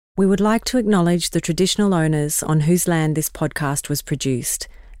We would like to acknowledge the traditional owners on whose land this podcast was produced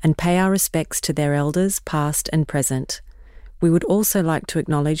and pay our respects to their elders, past and present. We would also like to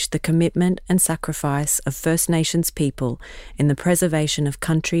acknowledge the commitment and sacrifice of First Nations people in the preservation of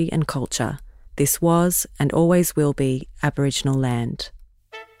country and culture. This was and always will be Aboriginal land.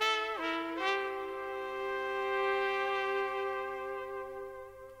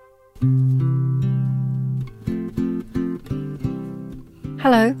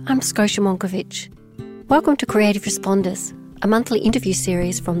 Hello, I'm Scotia Monkovich. Welcome to Creative Responders, a monthly interview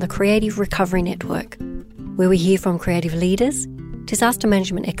series from the Creative Recovery Network, where we hear from creative leaders, disaster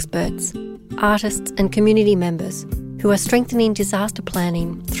management experts, artists and community members who are strengthening disaster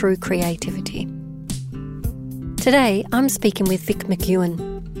planning through creativity. Today, I'm speaking with Vic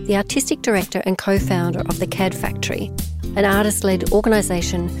McEwan, the artistic director and co-founder of the CAD Factory, an artist-led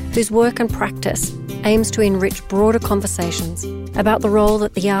organisation whose work and practice aims to enrich broader conversations about the role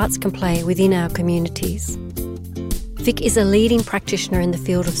that the arts can play within our communities. Vic is a leading practitioner in the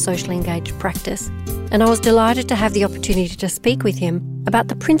field of socially engaged practice, and I was delighted to have the opportunity to speak with him about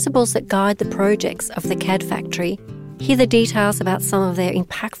the principles that guide the projects of the CAD Factory, hear the details about some of their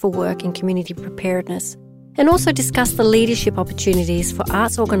impactful work in community preparedness, and also discuss the leadership opportunities for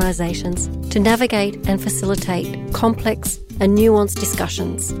arts organisations to navigate and facilitate complex and nuanced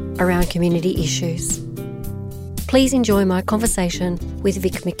discussions around community issues. Please enjoy my conversation with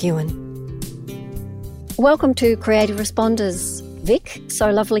Vic McEwan. Welcome to Creative Responders, Vic.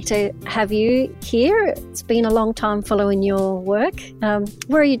 So lovely to have you here. It's been a long time following your work.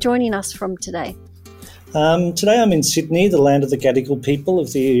 Where are you joining us from today? Today I'm in Sydney, the land of the Gadigal people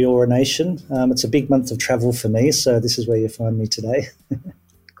of the Eora Nation. It's a big month of travel for me, so this is where you find me today.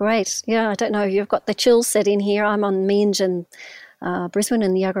 Great. Yeah, I don't know, you've got the chills set in here. I'm on Minge and Brisbane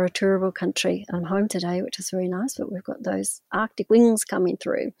in the Yagara Turrbal country. I'm home today, which is very nice, but we've got those Arctic winds coming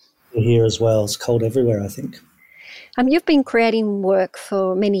through. We're here as well. It's cold everywhere, I think. You've been creating work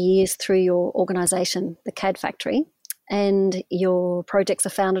for many years through your organisation, the CAD Factory, and your projects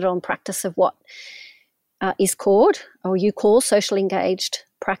are founded on practice of what is called, or you call, socially engaged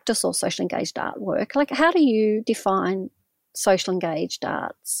practice or socially engaged artwork. Like, how do you define social engaged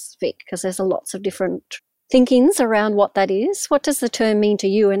arts, Vic? Because there's lots of different thinkings around what that is. What does the term mean to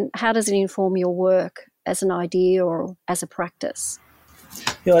you, and how does it inform your work as an idea or as a practice?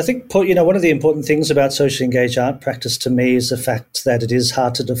 Yeah, I think, one of the important things about socially engaged art practice to me is the fact that it is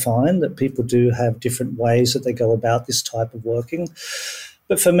hard to define, that people do have different ways that they go about this type of working.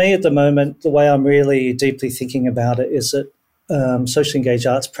 But for me at the moment, the way I'm really deeply thinking about it is that socially engaged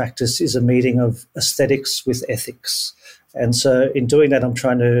arts practice is a meeting of aesthetics with ethics. And so in doing that, I'm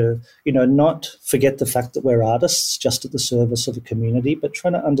trying to, not forget the fact that we're artists just at the service of a community, but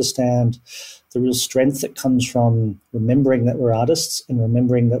trying to understand the real strength that comes from remembering that we're artists and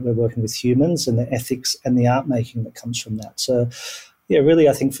remembering that we're working with humans, and the ethics and the art making that comes from that. So, yeah, really,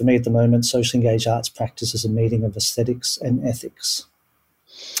 I think for me at the moment, socially engaged arts practice is a meeting of aesthetics and ethics.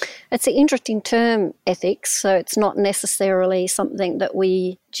 It's an interesting term, ethics, so it's not necessarily something that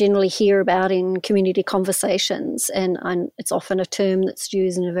we generally hear about in community conversations, and it's often a term that's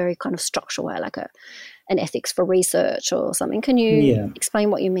used in a very kind of structural way, like an ethics for research or something. Can you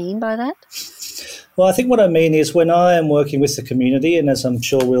explain what you mean by that? Well, I think what I mean is when I am working with the community, and as I'm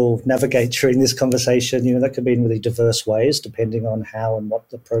sure we'll navigate during this conversation, that could be in really diverse ways depending on how and what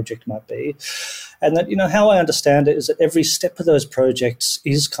the project might be. And that, how I understand it is that every step of those projects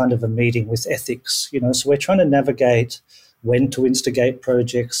is kind of a meeting with ethics, so we're trying to navigate when to instigate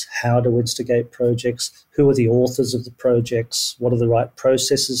projects, how to instigate projects, who are the authors of the projects, what are the right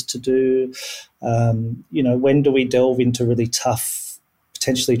processes to do, when do we delve into really tough,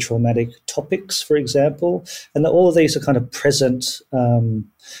 potentially traumatic topics, for example, and all of these are kind of present, kind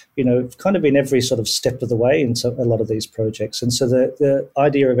of in every sort of step of the way in a lot of these projects. And so the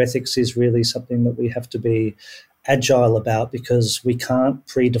idea of ethics is really something that we have to be agile about, because we can't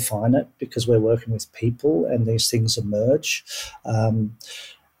predefine it, because we're working with people and these things emerge.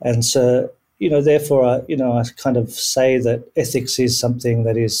 And so, therefore, I kind of say that ethics is something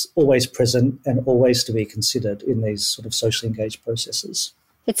that is always present and always to be considered in these sort of socially engaged processes.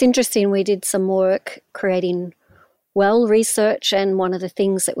 It's interesting. We did some work creating research, and one of the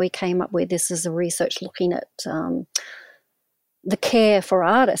things that we came up with, this is a research looking at the care for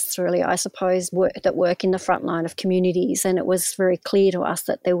artists, really, I suppose, that work in the front line of communities. And it was very clear to us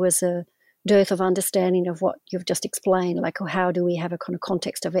that there was a dearth of understanding of what you've just explained, like how do we have a kind of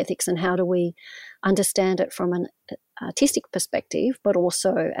context of ethics and how do we understand it from an artistic perspective, but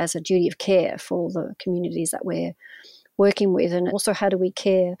also as a duty of care for the communities that we're working with, and also how do we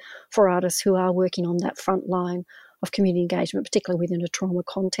care for artists who are working on that front line of community engagement, particularly within a trauma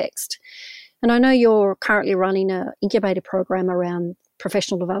context. And I know you're currently running an incubator program around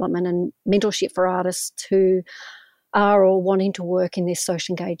professional development and mentorship for artists who are all wanting to work in this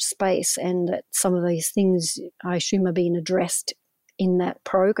social engaged space, and that some of these things, I assume, are being addressed in that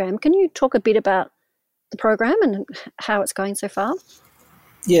program. Can you talk a bit about the program and how it's going so far?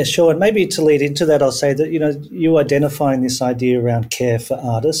 Yeah, sure. And maybe to lead into that, I'll say that, you identifying this idea around care for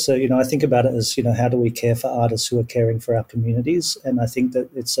artists. So, I think about it as, how do we care for artists who are caring for our communities? And I think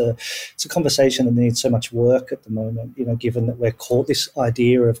that it's a conversation that needs so much work at the moment, given that we're caught this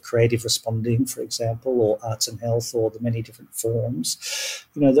idea of creative responding, for example, or arts and health, or the many different forms,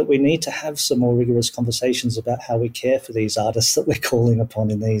 that we need to have some more rigorous conversations about how we care for these artists that we're calling upon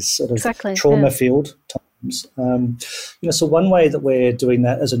in these sort of trauma-filled times. So one way that we're doing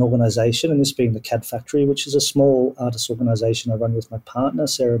that as an organisation, and this being the CAD Factory, which is a small artist organisation I run with my partner,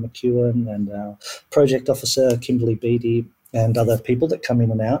 Sarah McEwan, and our project officer, Kimberly Beattie, and other people that come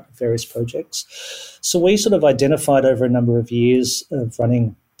in and out of various projects. So we sort of identified over a number of years of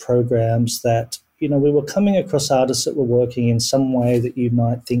running programs that, we were coming across artists that were working in some way that you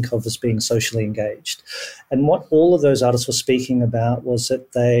might think of as being socially engaged. And what all of those artists were speaking about was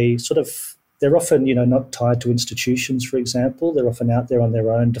that they're often, not tied to institutions, for example. They're often out there on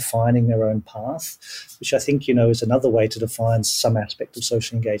their own, defining their own path, which I think, is another way to define some aspect of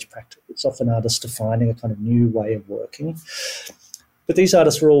socially engaged practice. It's often artists defining a kind of new way of working. But these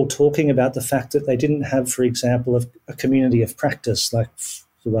artists were all talking about the fact that they didn't have, for example, a community of practice like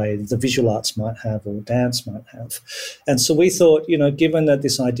the way the visual arts might have or dance might have. And so we thought, given that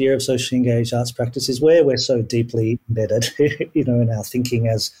this idea of socially engaged arts practice is where we're so deeply embedded, in our thinking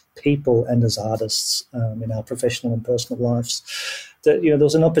as people and as artists in our professional and personal lives, that, there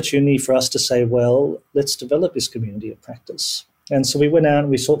was an opportunity for us to say, well, let's develop this community of practice. And so we went out and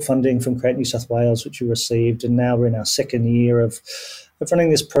we sought funding from Create New South Wales, which we received, and now we're in our second year of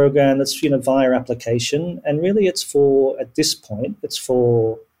running this program that's, via application. And really it's for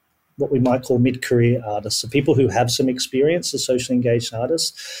what we might call mid-career artists, so people who have some experience as socially engaged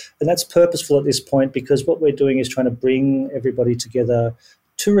artists. And that's purposeful at this point because what we're doing is trying to bring everybody together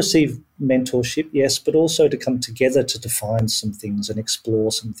to receive mentorship, yes, but also to come together to define some things and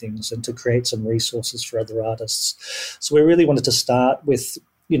explore some things and to create some resources for other artists. So we really wanted to start with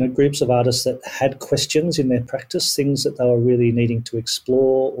groups of artists that had questions in their practice, things that they were really needing to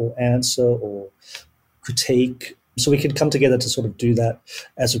explore or answer or critique. So we could come together to sort of do that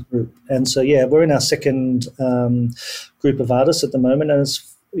as a group. And so, we're in our second group of artists at the moment, and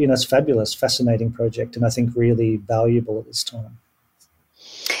it's fabulous, fascinating project, and I think really valuable at this time.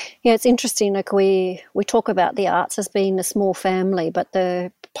 Yeah, it's interesting. Like we talk about the arts as being a small family, but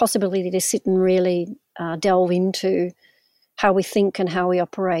the possibility to sit and really delve into how we think and how we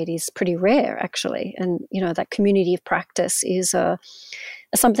operate is pretty rare, actually. And, that community of practice is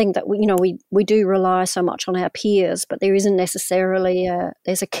something that, we do rely so much on our peers, but there isn't necessarily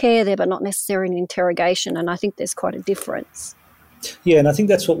there's a care there, but not necessarily an interrogation. And I think there's quite a difference. Yeah, and I think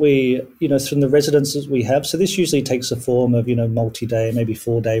that's what we, from the residences we have. So this usually takes the form of, multi-day, maybe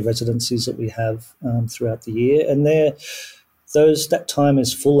 4-day residencies that we have throughout the year. And that time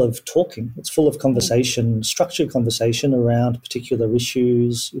is full of talking. It's full of conversation, structured conversation around particular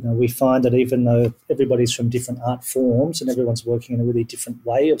issues. We find that even though everybody's from different art forms and everyone's working in a really different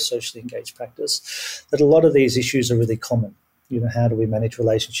way of socially engaged practice, that a lot of these issues are really common. How do we manage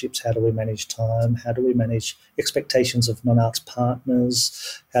relationships? How do we manage time? How do we manage expectations of non-arts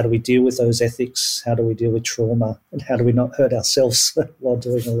partners? How do we deal with those ethics? How do we deal with trauma? And how do we not hurt ourselves while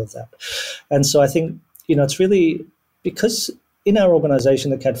doing all of that? And so I think, it's really because in our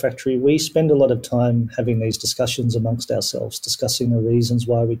organisation, the CAD Factory, we spend a lot of time having these discussions amongst ourselves, discussing the reasons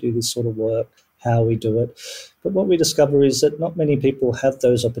why we do this sort of work, how we do it. But what we discover is that not many people have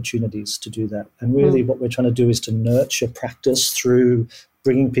those opportunities to do that. And really what we're trying to do is to nurture practice through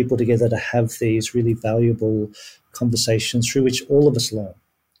bringing people together to have these really valuable conversations through which all of us learn.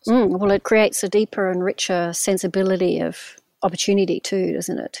 Well, it creates a deeper and richer sensibility of opportunity too,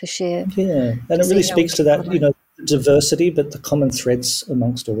 doesn't it, to share? Yeah, and it really speaks to that, diversity, but the common threads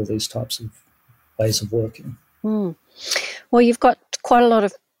amongst all of these types of ways of working. Well, you've got quite a lot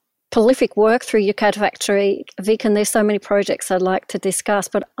of prolific work through your CAD Factory, Vic, and there's so many projects I'd like to discuss,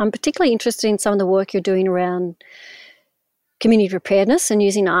 but I'm particularly interested in some of the work you're doing around community preparedness and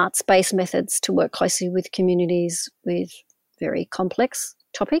using arts-based methods to work closely with communities with very complex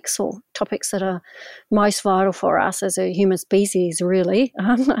topics or topics that are most vital for us as a human species, really.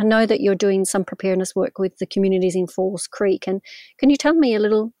 I know that you're doing some preparedness work with the communities in Falls Creek, and can you tell me a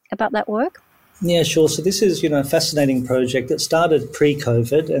little about that work? Yeah, sure. So this is, a fascinating project that started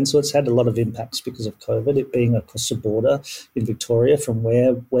pre-COVID, and so it's had a lot of impacts because of COVID, it being across the border in Victoria from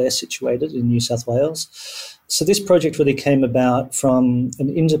where we're situated in New South Wales. So this project really came about from an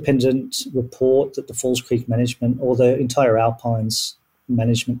independent report that the Falls Creek Management, or the entire Alpines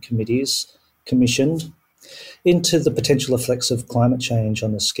Management Committees, commissioned into the potential effects of climate change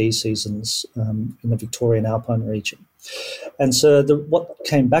on the ski seasons in the Victorian Alpine region. And so what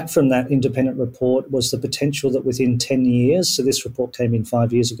came back from that independent report was the potential that within 10 years, so this report came in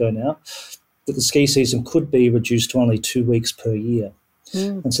 5 years ago now, that the ski season could be reduced to only 2 weeks per year.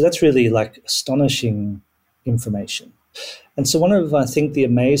 And so that's really astonishing information. And so one of, I think, the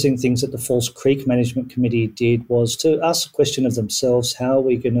amazing things that the Falls Creek Management Committee did was to ask the question of themselves, how are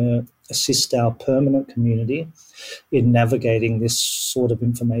we going to assist our permanent community in navigating this sort of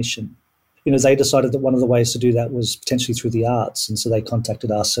information? They decided that one of the ways to do that was potentially through the arts. And so they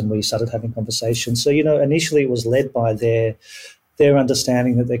contacted us and we started having conversations. So, initially it was led by their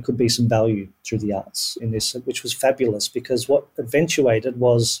understanding that there could be some value through the arts in this, which was fabulous, because what eventuated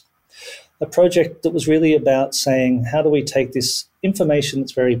was a project that was really about saying, how do we take this information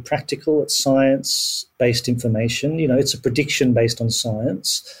that's very practical, it's science-based information, it's a prediction based on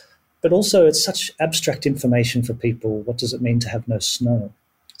science, but also it's such abstract information for people. What does it mean to have no snow?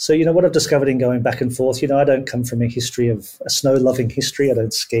 So, what I've discovered in going back and forth, I don't come from a snow-loving history. I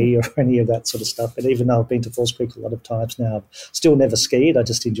don't ski or any of that sort of stuff. And even though I've been to Falls Creek a lot of times now, I've still never skied. I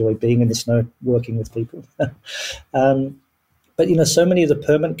just enjoy being in the snow, working with people. But, so many of the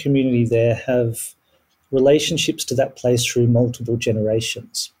permanent community there have relationships to that place through multiple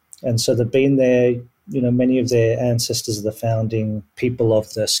generations. And so they've been there, many of their ancestors are the founding people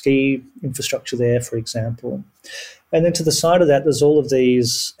of the ski infrastructure there, for example. And then to the side of that, there's all of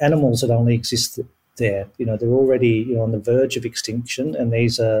these animals that only exist there. They're already on the verge of extinction, and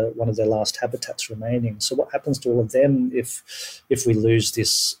these are one of their last habitats remaining. So what happens to all of them if we lose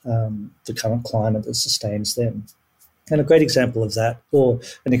this, the current climate that sustains them? And a great example of that, or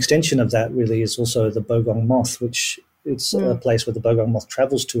an extension of that really, is also the bogong moth, which it's a place where the bogong moth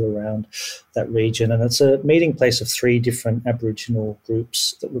travels to around that region. And it's a meeting place of 3 different Aboriginal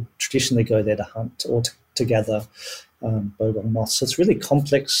groups that would traditionally go there to hunt or to gather bogong moths. So it's a really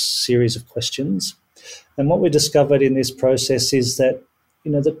complex series of questions. And what we discovered in this process is that,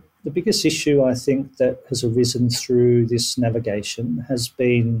 the biggest issue I think that has arisen through this navigation has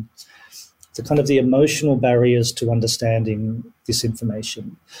been the kind of the emotional barriers to understanding this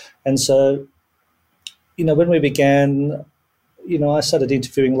information. And so, when we began, I started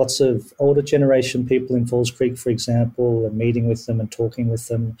interviewing lots of older generation people in Falls Creek, for example, and meeting with them and talking with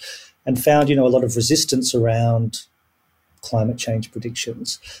them, and found, a lot of resistance around climate change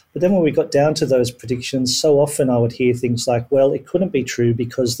predictions. But then when we got down to those predictions, so often I would hear things like, well, it couldn't be true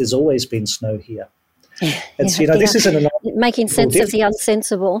because there's always been snow here. And so, this isn't making sense of the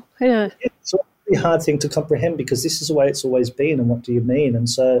unsensible. Yeah. It's a really hard thing to comprehend because this is the way it's always been, and what do you mean? And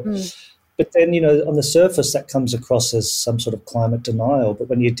so, but then, on the surface that comes across as some sort of climate denial, but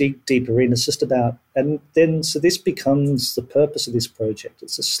when you dig deeper in, it's just about, and then, so this becomes the purpose of this project.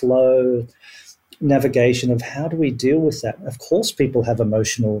 It's a slow navigation of how do we deal with that. Of course, people have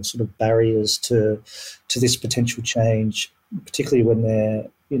emotional sort of barriers to this potential change, particularly when their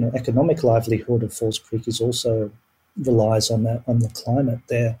economic livelihood of Falls Creek is also relies on the climate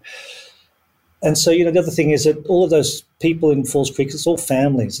there. And so, the other thing is that all of those people in Falls Creek, it's all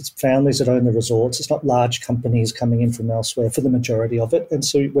families. It's families that own the resorts. It's not large companies coming in from elsewhere for the majority of it. And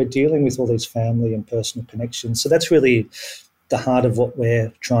so we're dealing with all these family and personal connections. So that's really the heart of what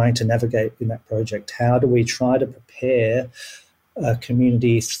we're trying to navigate in that project. How do we try to prepare a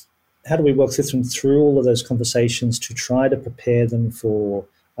community? How do we work with them through all of those conversations to try to prepare them for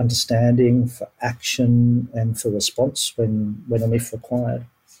understanding, for action, and for response when and if required?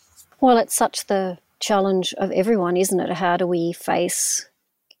 Well, it's such the challenge of everyone, isn't it? How do we face,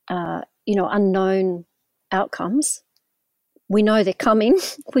 unknown outcomes? We know they're coming.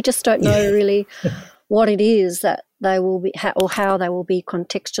 We just don't know really what it is that they will be, or how they will be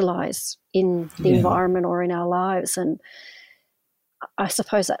contextualised in the environment or in our lives. And I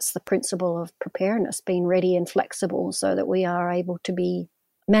suppose that's the principle of preparedness, being ready and flexible so that we are able to be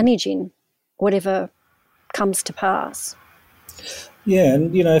managing whatever comes to pass. Yeah,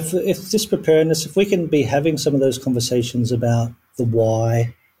 and, if this preparedness, if we can be having some of those conversations about the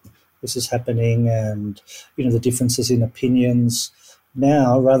why this is happening and, the differences in opinions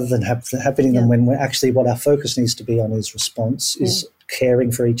now rather than happening them when we're actually, what our focus needs to be on is response, is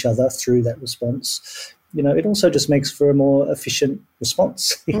caring for each other through that response, it also just makes for a more efficient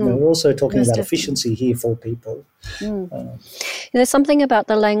response. We're also talking about efficiency here for people. There's something about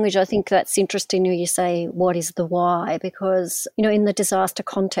the language, I think that's interesting when you say what is the why, because, in the disaster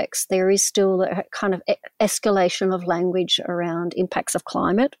context, there is still a kind of escalation of language around impacts of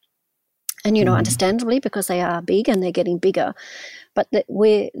climate. And, understandably, because they are big and they're getting bigger. But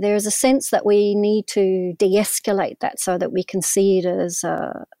there is a sense that we need to de-escalate that so that we can see it as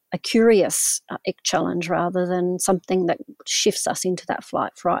a curious challenge rather than something that shifts us into that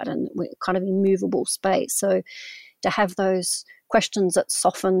fright, and we're kind of immovable space. So to have those questions that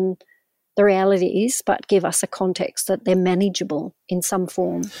soften the realities but give us a context that they're manageable in some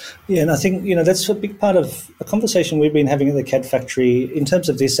form. Yeah, and I think, that's a big part of a conversation we've been having at the CAD Factory in terms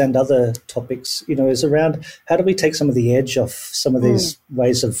of this and other topics, is around how do we take some of the edge off some of these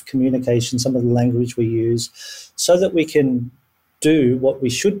ways of communication, some of the language we use, so that we can do what we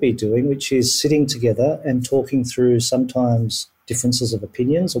should be doing, which is sitting together and talking through sometimes differences of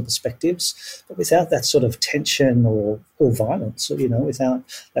opinions or perspectives, but without that sort of tension or violence, without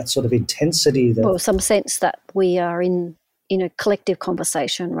that sort of intensity. Or some sense that we are in a collective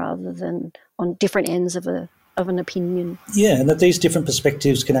conversation rather than on different ends of an opinion. Yeah, and that these different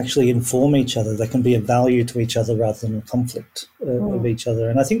perspectives can actually inform each other. They can be of value to each other rather than a conflict of each other.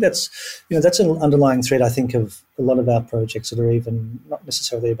 And I think that's an underlying thread, I think, of a lot of our projects that are even not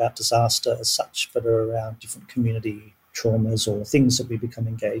necessarily about disaster as such, but are around different community traumas or things that we become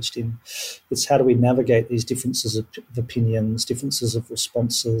engaged in. It's how do we navigate these differences of opinions, differences of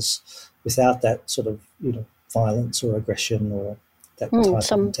responses without that sort of, violence or aggression or that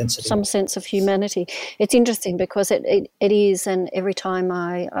type of intensity. Some sense of humanity. It's interesting because it is, and every time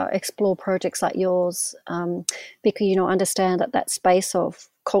I explore projects like yours, because, understand that space of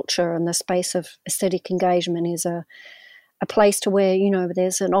culture and the space of aesthetic engagement is a place to where,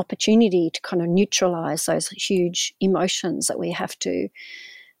 there's an opportunity to kind of neutralise those huge emotions that we have to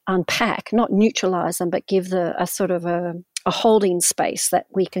unpack, not neutralise them, but give a sort of a holding space that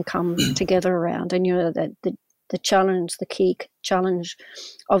we can come together around. And, the challenge, the key challenge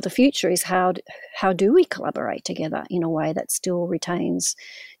of the future is how do we collaborate together in a way that still retains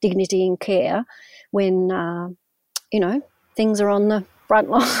dignity and care when, things are on the front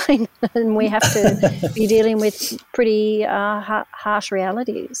line and we have to be dealing with pretty harsh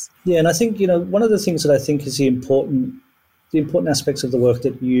realities. Yeah, and I think, one of the things that I think is the important aspects of the work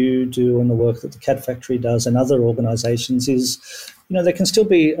that you do and the work that the CAD Factory does and other organisations is, there can still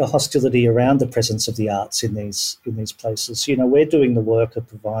be a hostility around the presence of the arts in these places. We're doing the work of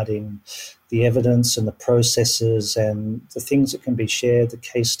providing the evidence and the processes and the things that can be shared, the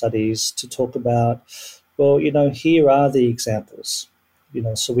case studies to talk about, well, here are the examples.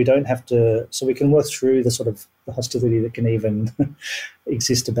 So we don't have to, so we can work through the sort of the hostility that can even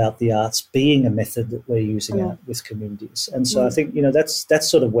exist about the arts being a method that we're using out with communities. And so I think, that's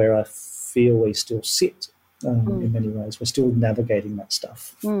sort of where I feel we still sit in many ways. We're still navigating that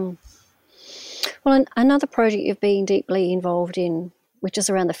stuff. Well, another project you've been deeply involved in, which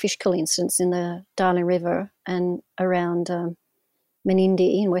is around the fish kill incidents in the Darling River and around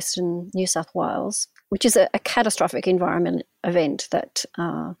Menindee in Western New South Wales, which is a catastrophic environment event that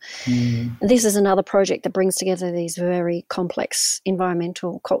this is another project that brings together these very complex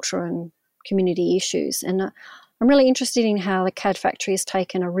environmental, cultural and community issues. And I'm really interested in how the CAD Factory has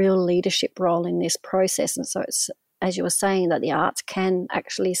taken a real leadership role in this process. And so it's, as you were saying, that the arts can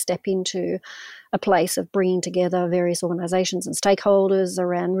actually step into a place of bringing together various organisations and stakeholders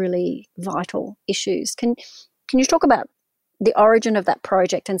around really vital issues. Can you talk about the origin of that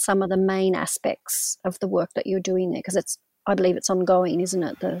project and some of the main aspects of the work that you're doing there? Because I believe it's ongoing, isn't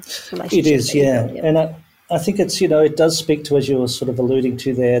it? The relationship. It is, yeah. And I think it's, it does speak to, as you were sort of alluding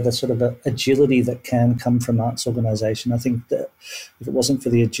to there, the sort of agility that can come from arts organisation. I think that if it wasn't for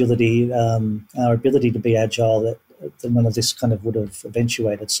the agility, our ability to be agile, that none of this kind of would have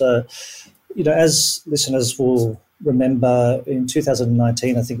eventuated. So, as listeners will remember, in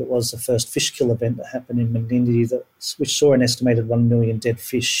 2019, I think it was the first fish kill event that happened in Menindee, which saw an estimated 1 million dead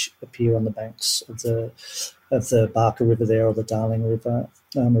fish appear on the banks of the Barker River there, or the Darling River,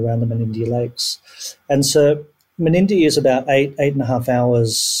 around the Menindee Lakes. And so Menindee is about 8.5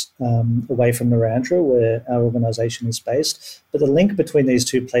 hours away from Narrandera, where our organisation is based. But the link between these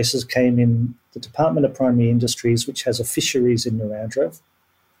two places came in the Department of Primary Industries, which has a fisheries in Narrandera.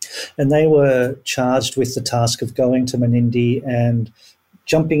 And they were charged with the task of going to Menindee and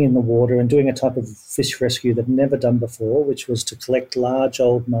jumping in the water and doing a type of fish rescue they'd never done before, which was to collect large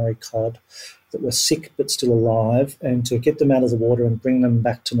old Murray cod that were sick but still alive, and to get them out of the water and bring them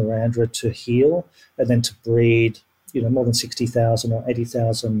back to Narrandera to heal and then to breed, more than 60,000 or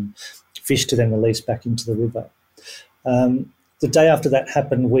 80,000 fish to then release back into the river. The day after that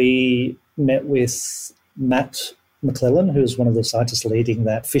happened, we met with Matt McEwan, who was one of the scientists leading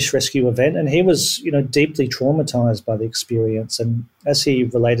that fish rescue event, and he was, deeply traumatized by the experience. And as he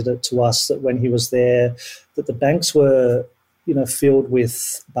related it to us, that when he was there, that the banks were, filled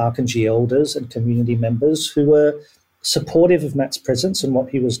with Barkindji elders and community members who were supportive of Matt's presence and what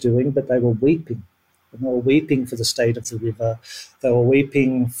he was doing, but they were weeping. And they were weeping for the state of the river. They were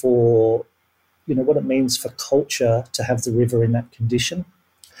weeping for, what it means for culture to have the river in that condition.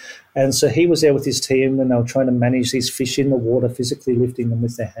 And so he was there with his team, and they were trying to manage these fish in the water, physically lifting them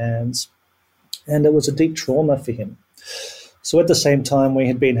with their hands. And it was a deep trauma for him. So at the same time, we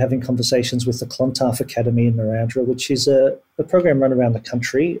had been having conversations with the Clontarf Academy in Narrandera, which is a program run around the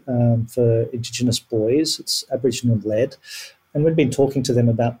country for Indigenous boys. It's Aboriginal-led. And we'd been talking to them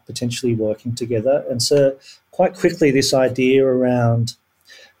about potentially working together. And so quite quickly, this idea around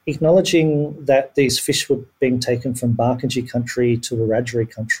acknowledging that these fish were being taken from Barkindji country to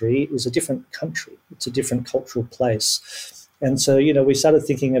Wiradjuri country is a different country. It's a different cultural place. And so, we started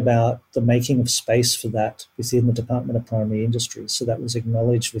thinking about the making of space for that within the Department of Primary Industries. So that was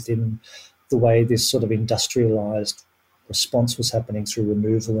acknowledged within the way this sort of industrialised response was happening through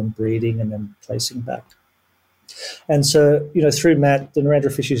removal and breeding and then placing back. And so, through Matt, the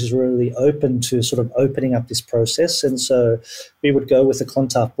Narrandera Fisheries is really open to sort of opening up this process. And so we would go with the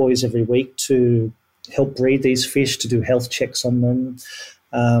Clontarf boys every week to help breed these fish, to do health checks on them.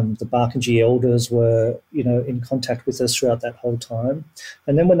 The Barkindji elders were, in contact with us throughout that whole time.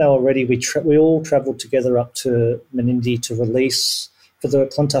 And then when they were ready, we all travelled together up to Menindee to release, for the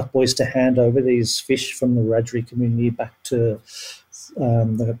Clontarf boys to hand over these fish from the Wiradjuri community back to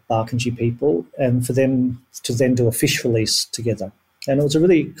the Barkindji people, and for them to then do a fish release together. And it was a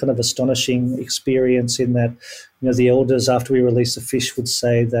really kind of astonishing experience in that, the elders, after we released the fish, would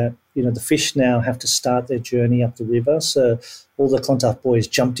say that, the fish now have to start their journey up the river. So all the Clontarf boys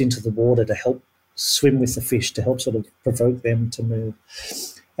jumped into the water to help swim with the fish, to help sort of provoke them to move.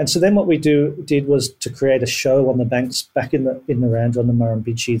 And so then what we did was to create a show on the banks back in Narrandera on the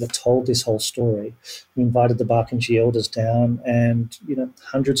Murrumbidgee that told this whole story. We invited the Barkindji elders down, and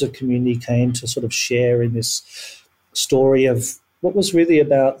hundreds of community came to sort of share in this story of what was really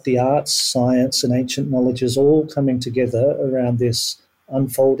about the arts, science and ancient knowledges all coming together around this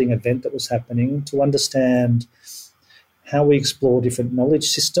unfolding event that was happening, to understand how we explore different knowledge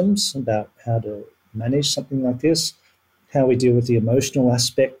systems about how to manage something like this, how we deal with the emotional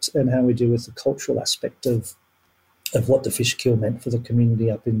aspect, and how we deal with the cultural aspect of what the fish kill meant for the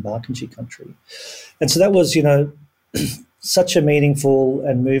community up in Barkindji country. And so that was, such a meaningful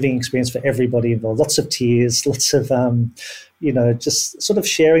and moving experience for everybody involved. Lots of tears, lots of, just sort of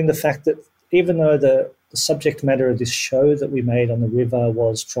sharing the fact that even though the subject matter of this show that we made on the river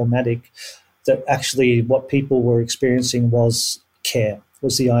was traumatic, that actually what people were experiencing was care,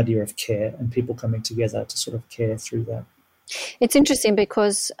 was the idea of care, and people coming together to sort of care through that. It's interesting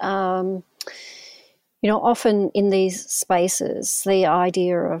because, often in these spaces, the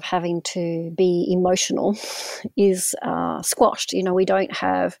idea of having to be emotional is squashed. We don't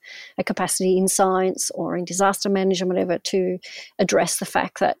have a capacity in science or in disaster management, whatever, to address the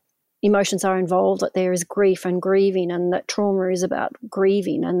fact that emotions are involved, that there is grief and grieving, and that trauma is about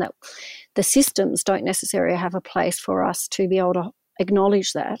grieving, and that the systems don't necessarily have a place for us to be able to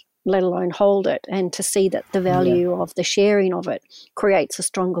acknowledge that, let alone hold it, and to see that the value of the sharing of it creates a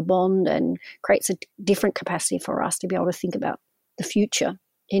stronger bond and creates a different capacity for us to be able to think about the future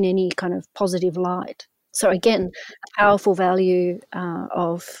in any kind of positive light. So again, a powerful value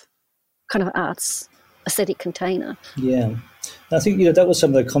of kind of arts aesthetic container. Yeah. I think, that was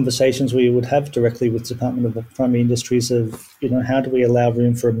some of the conversations we would have directly with the Department of Primary Industries of, how do we allow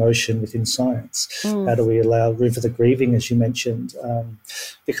room for emotion within science? How do we allow room for the grieving, as you mentioned?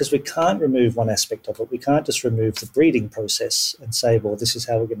 Because we can't remove one aspect of it. We can't just remove the breeding process and say, well, this is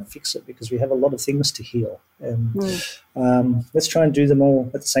how we're going to fix it, because we have a lot of things to heal. And let's try and do them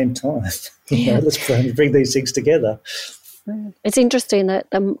all at the same time. Let's try and bring these things together. It's interesting that,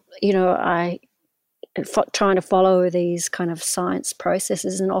 trying to follow these kind of science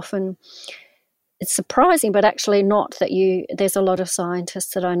processes, and often it's surprising, but actually not, that there's a lot of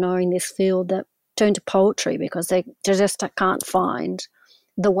scientists that I know in this field that turn to poetry because they just can't find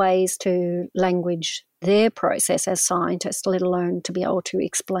the ways to language their process as scientists, let alone to be able to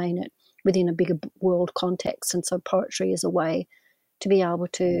explain it within a bigger world context. And so poetry is a way to be able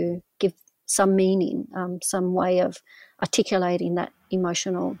to give some meaning, some way of articulating that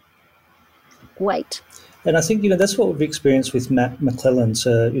emotional weight. And I think, that's what we've experienced with Matt McClellan,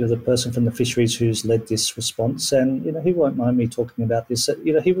 the person from the fisheries who's led this response. And, he won't mind me talking about this.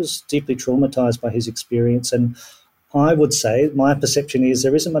 He was deeply traumatised by his experience. And I would say my perception is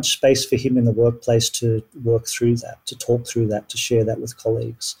there isn't much space for him in the workplace to work through that, to talk through that, to share that with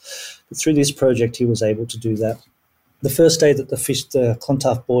colleagues. But through this project, he was able to do that. The first day that the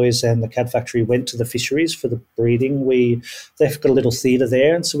Clontarf boys and the Cad Factory went to the fisheries for the breeding, they've got a little theatre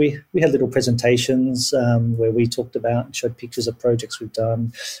there, and so we had little presentations where we talked about and showed pictures of projects we've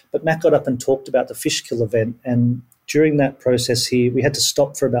done. But Matt got up and talked about the fish kill event, and during that process, we had to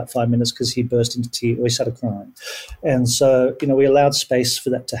stop for about 5 minutes because he burst into tears, or he started crying. And so, we allowed space for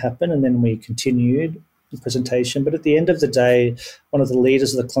that to happen, and then we continued the presentation. But at the end of the day, one of the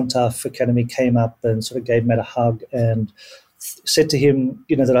leaders of the Clontarf Academy came up and sort of gave Matt a hug and said to him,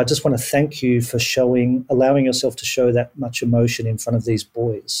 that I just want to thank you for allowing yourself to show that much emotion in front of these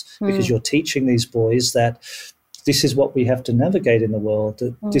boys, because you're teaching these boys that this is what we have to navigate in the world,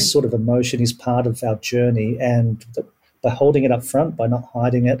 that this sort of emotion is part of our journey, and by holding it up front, by not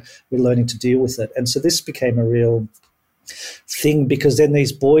hiding it, we're learning to deal with it. And so this became a real thing, because then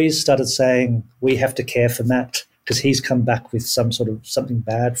these boys started saying, we have to care for Matt because he's come back with something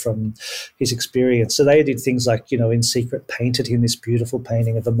bad from his experience. So they did things like, in secret painted him this beautiful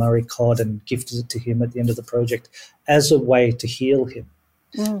painting of a Murray cod and gifted it to him at the end of the project as a way to heal him.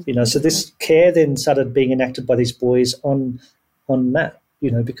 So this care then started being enacted by these boys on Matt,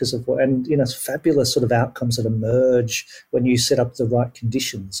 because of fabulous sort of outcomes that emerge when you set up the right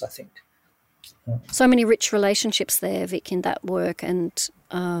conditions, I think. So many rich relationships there, Vic, in that work, and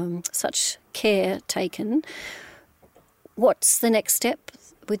such care taken. What's the next step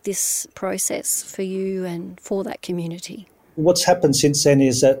with this process for you and for that community? What's happened since then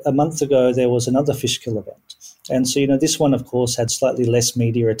is that a month ago there was another fish kill event. And so, this one, of course, had slightly less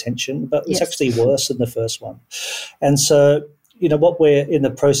media attention, but it was actually worse than the first one. And so, what we're in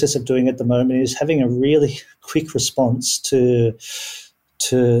the process of doing at the moment is having a really quick response to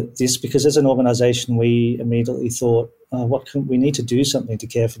this, because as an organisation we immediately thought, we need to do something to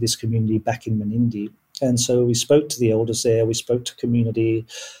care for this community back in Menindee. And so we spoke to the elders there, we spoke to community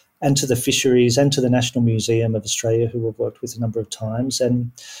and to the fisheries and to the National Museum of Australia, who we've worked with a number of times.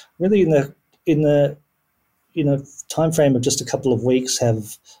 And really in the time frame of just a couple of weeks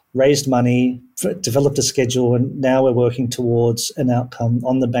have raised money, developed a schedule, and now we're working towards an outcome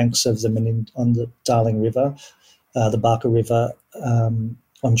on the banks of on the Darling River, the Barker River,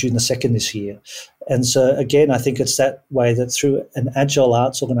 on June the 2nd this year. And so, again, I think it's that way that through an agile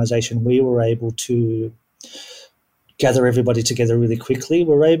arts organisation, we were able to gather everybody together really quickly.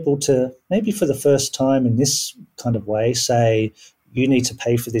 We're able to, maybe for the first time in this kind of way, say, you need to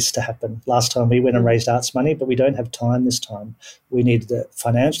pay for this to happen. Last time we went and raised arts money, but we don't have time this time. We needed the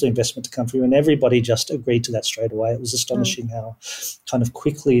financial investment to come through, and everybody just agreed to that straight away. It was astonishing how kind of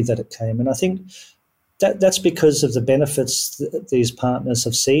quickly that it came. And I think that's because of the benefits that these partners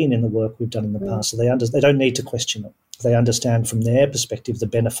have seen in the work we've done in the past. So they don't need to question it. They understand from their perspective the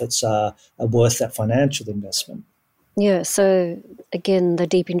benefits are worth that financial investment. Yeah, so again, the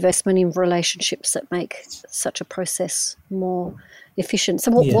deep investment in relationships that make such a process more efficient.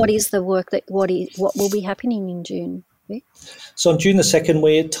 So what is the work what will be happening in June? So on June the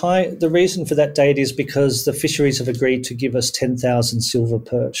 2nd, the reason for that date is because the fisheries have agreed to give us 10,000 silver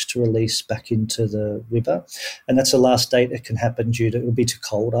perch to release back into the river, and that's the last date it can happen it will be too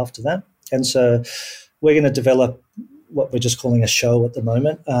cold after that. And so we're going to develop what we're just calling a show at the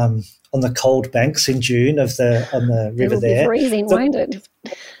moment on the cold banks in June on the river there. It will be freezing, won't it?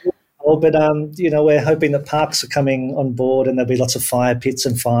 But we're hoping that parks are coming on board, and there'll be lots of fire pits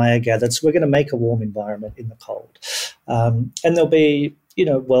and fire gathered. So we're going to make a warm environment in the cold, and there'll be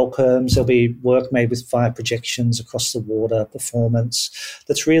welcomes. There'll be work made with fire projections across the water, performance.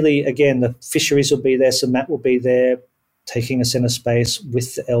 That's really, again, the fisheries will be there. So Matt will be there, taking a centre space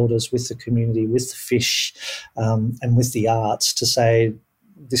with the elders, with the community, with the fish, and with the arts to say,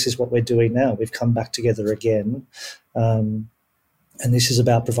 this is what we're doing now. We've come back together again. And this is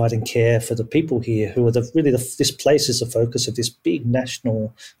about providing care for the people here who are this place is the focus of this big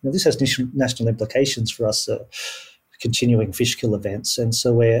national, this has national implications for us, continuing fish kill events. And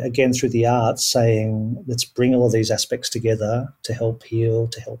so we're, again, through the arts saying, let's bring all of these aspects together to help heal,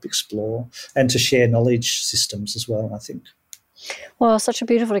 to help explore, and to share knowledge systems as well, I think. Well, such a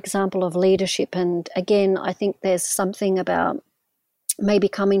beautiful example of leadership. And again, I think there's something about maybe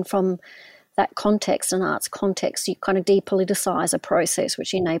coming from that context, an arts context, you kind of depoliticise a process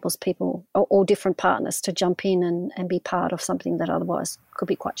which enables people or different partners to jump in and be part of something that otherwise could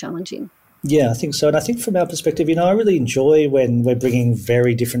be quite challenging. Yeah, I think so. And I think from our perspective, I really enjoy when we're bringing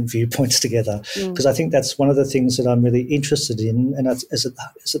very different viewpoints together, because I think that's one of the things that I'm really interested in, and is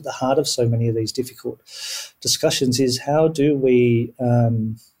at the heart of so many of these difficult discussions, is how do we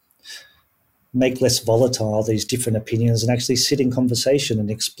make less volatile these different opinions and actually sit in conversation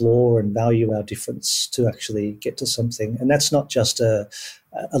and explore and value our difference to actually get to something. And that's not just a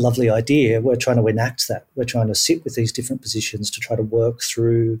lovely idea. We're trying to enact that. We're trying to sit with these different positions to try to work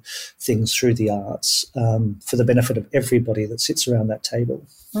through things through the arts for the benefit of everybody that sits around that table.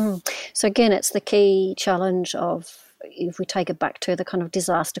 So again, it's the key challenge of, if we take it back to the kind of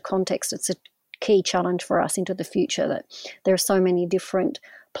disaster context, it's a key challenge for us into the future, that there are so many different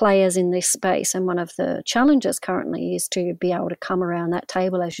players in this space, and one of the challenges currently is to be able to come around that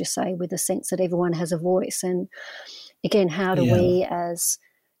table, as you say, with a sense that everyone has a voice. And again, how do we, as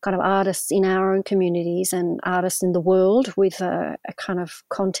kind of artists in our own communities and artists in the world with a kind of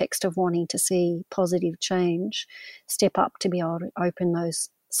context of wanting to see positive change, step up to be able to open those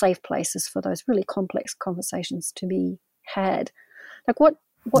safe places for those really complex conversations to be had? Like what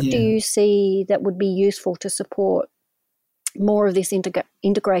do you see that would be useful to support more of this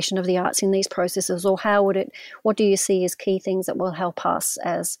integration of the arts in these processes, or what do you see as key things that will help us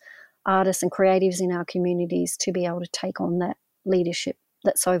as artists and creatives in our communities to be able to take on that leadership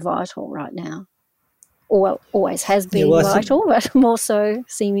that's so vital right now? Or well, always has been vital, but more so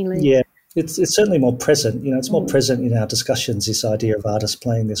seemingly. Yeah, it's certainly more present. It's more present in our discussions, this idea of artists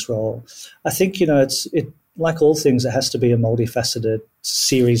playing this role. I think, it like all things, it has to be a multifaceted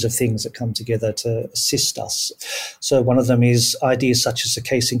series of things that come together to assist us. So one of them is ideas such as the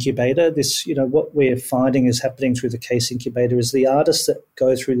case incubator. This, what we're finding is happening through the case incubator is the artists that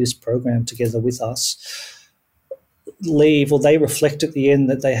go through this program together with us leave, or they reflect at the end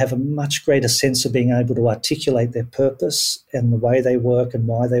that they have a much greater sense of being able to articulate their purpose and the way they work and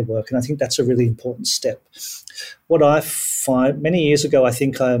why they work. And I think that's a really important step. What I find, many years ago, I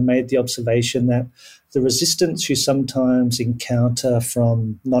think I made the observation that the resistance you sometimes encounter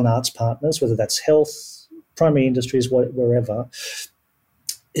from non-arts partners, whether that's health, primary industries, wherever,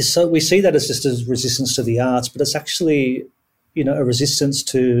 is so we see that as just a resistance to the arts, but it's actually a resistance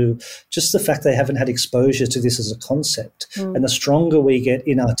to just the fact they haven't had exposure to this as a concept. And the stronger we get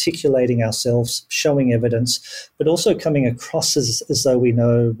in articulating ourselves, showing evidence, but also coming across as though we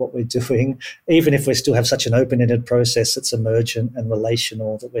know what we're doing, even if we still have such an open-ended process that's emergent and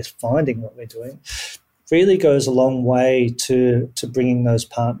relational, that we're finding what we're doing, really goes a long way to bringing those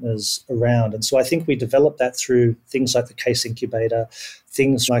partners around. And so I think we develop that through things like the case incubator,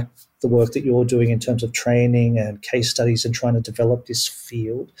 things like the work that you're doing in terms of training and case studies and trying to develop this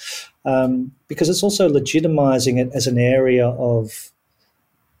field, because it's also legitimizing it as an area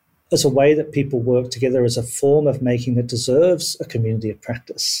as a way that people work together as a form of making that deserves a community of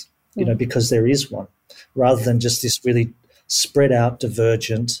practice, because there is one, rather than just this really spread out,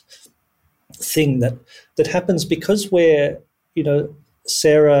 divergent thing that happens because we're,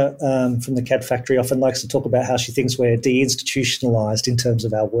 Sarah from the CAD Factory often likes to talk about how she thinks we're deinstitutionalized in terms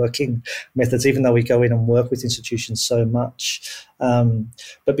of our working methods, even though we go in and work with institutions so much.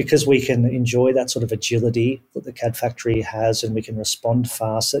 But because we can enjoy that sort of agility that the CAD Factory has and we can respond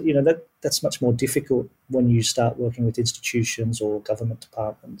fast, that's much more difficult when you start working with institutions or government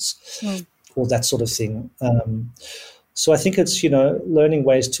departments or that sort of thing. So I think it's, learning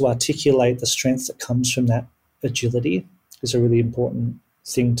ways to articulate the strength that comes from that agility is a really important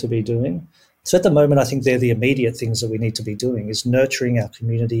thing to be doing. So at the moment, I think they're the immediate things that we need to be doing, is nurturing our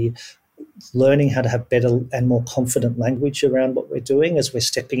community, learning how to have better and more confident language around what we're doing as we're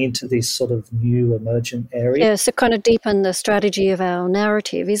stepping into this sort of new emergent area. Yeah, so kind of deepen the strategy of our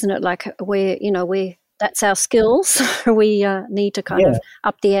narrative, isn't it? Like that's our skills. We need to kind of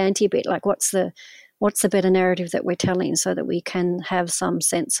up the ante a bit. Like what's the better narrative that we're telling so that we can have some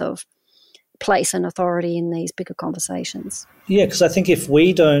sense of place and authority in these bigger conversations? Yeah, because I think if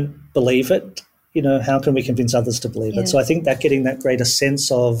we don't believe it, how can we convince others to believe it? So I think that getting that greater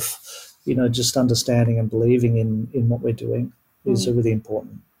sense of, just understanding and believing in what we're doing is a really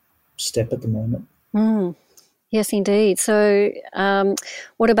important step at the moment. Yes, indeed. So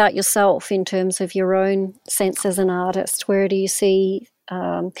what about yourself in terms of your own sense as an artist? Where do you see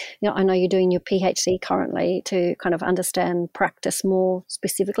I know you're doing your PhD currently to kind of understand practice more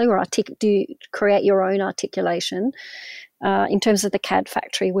specifically, or do you create your own articulation in terms of the CAD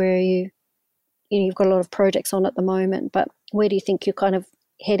Factory, where you've got a lot of projects on at the moment, but where do you think you're kind of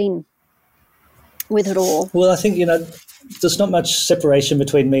heading with it all? Well, I think, there's not much separation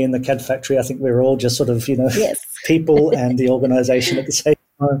between me and the CAD Factory. I think we're all just sort of, people and the organisation at the same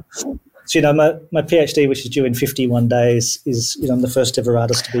time. So, my PhD, which is due in 51 days, is, I'm the first ever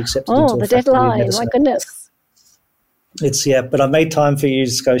artist to be accepted into the a faculty of deadline, medicine. my goodness. But I made time for you,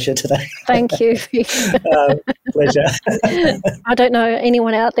 Scotia, today. Thank you. Pleasure. I don't know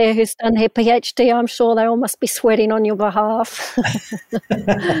anyone out there who's done their PhD. I'm sure they all must be sweating on your behalf.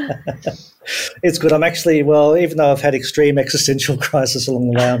 It's good. I'm actually, even though I've had extreme existential crisis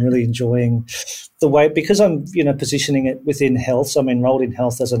along the way, I'm really enjoying the way, because I'm, positioning it within health. So I'm enrolled in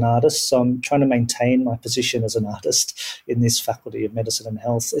health as an artist. So I'm trying to maintain my position as an artist in this faculty of medicine and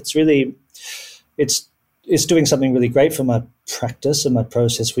health. It's really, it's doing something really great for my practice and my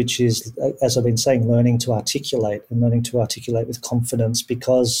process, which is, as I've been saying, learning to articulate with confidence,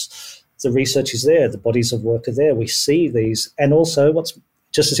 because the research is there, the bodies of work are there, we see these, and also what's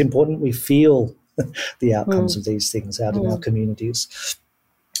just as important, we feel the outcomes of these things out in our communities.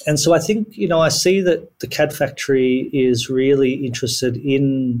 And so I think, I see that the CAD Factory is really interested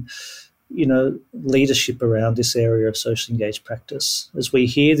in leadership around this area of socially engaged practice. As we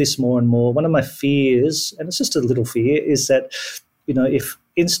hear this more and more, one of my fears, and it's just a little fear, is that, if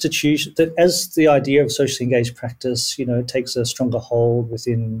institutions, that as the idea of socially engaged practice, takes a stronger hold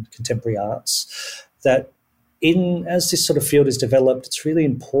within contemporary arts, that as this sort of field is developed, it's really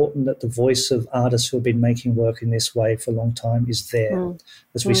important that the voice of artists who have been making work in this way for a long time is there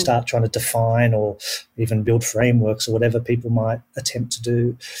as we start trying to define or even build frameworks or whatever people might attempt to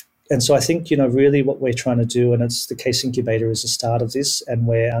do. And so I think, really what we're trying to do, and it's the Case Incubator is the start of this, and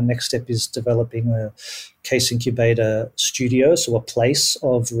where our next step is developing a Case Incubator studio, so a place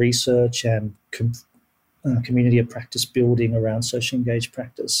of research and community of practice building around socially engaged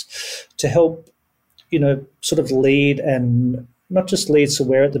practice to help, sort of lead, and not just lead, so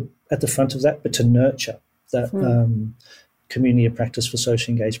we're at the front of that, but to nurture that community of practice for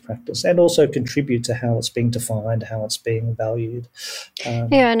socially engaged practice, and also contribute to how it's being defined, how it's being valued.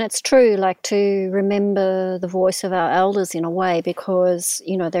 And it's true, like, to remember the voice of our elders in a way, because,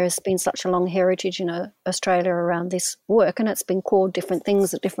 there's been such a long heritage in Australia around this work, and it's been called different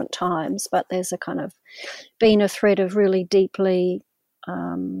things at different times, but there's a kind of been a thread of really deeply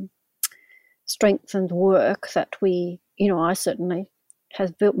strengthened work that we, I certainly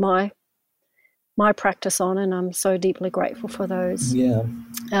have built my practice on, and I'm so deeply grateful for those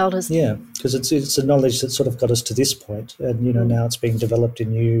elders. Yeah, because it's a knowledge that sort of got us to this point, and now it's being developed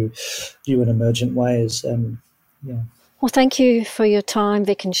in new and emergent ways. Well, thank you for your time,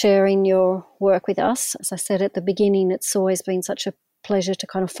 Vic, and sharing your work with us. As I said at the beginning, it's always been such a pleasure to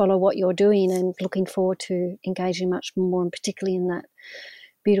kind of follow what you're doing, and looking forward to engaging much more, and particularly in that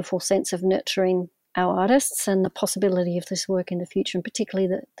beautiful sense of nurturing our artists and the possibility of this work in the future, and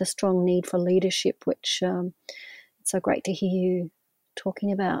particularly the strong need for leadership, which it's so great to hear you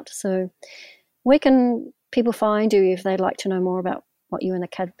talking about. So where can people find you if they'd like to know more about what you and the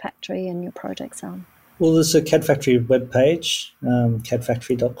CAD Factory and your projects are? Well, there's a CAD Factory webpage,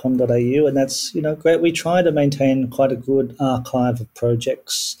 cadfactory.com.au, and that's, great. We try to maintain quite a good archive of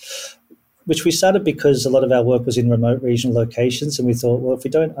projects, which we started because a lot of our work was in remote regional locations, and we thought, well, if we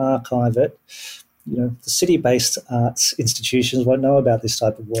don't archive it, the city-based arts institutions won't know about this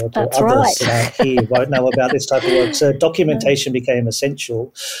type of work. That's or others right. that aren't here won't know about this type of work. So documentation became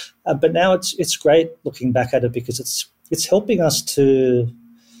essential. But now it's great looking back at it, because it's helping us to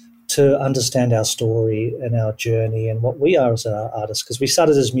understand our story and our journey and what we are as artists, because we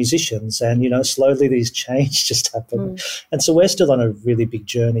started as musicians, and slowly these changes just happen. And so we're still on a really big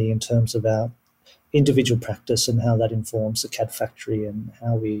journey in terms of our individual practice and how that informs the CAD Factory and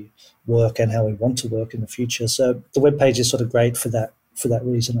how we work and how we want to work in the future. So the webpage is sort of great for that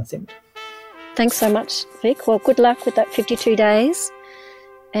reason, I think. Thanks so much, Vic. Well, good luck with that 52 days,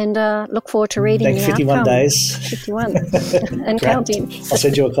 and look forward to reading the 51 outcome. days. 51 and counting. I'll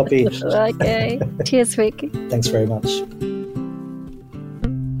send you a copy. Okay. Cheers, Vic. Thanks very much.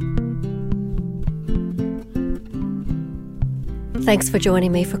 Thanks for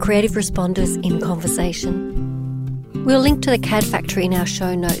joining me for Creative Responders in Conversation. We'll link to the CAD Factory in our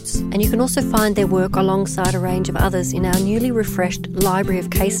show notes, and you can also find their work alongside a range of others in our newly refreshed library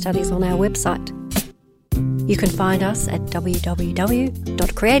of case studies on our website. You can find us at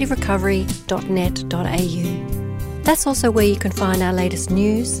www.creativerecovery.net.au. That's also where you can find our latest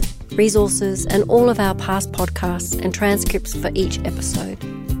news, resources, and all of our past podcasts and transcripts for each episode.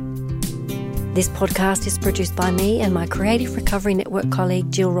 This podcast is produced by me and my Creative Recovery Network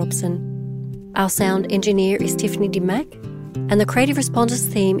colleague Jill Robson. Our sound engineer is Tiffany DeMack, and the Creative Responders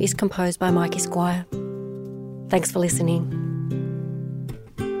theme is composed by Mike Esquire. Thanks for listening.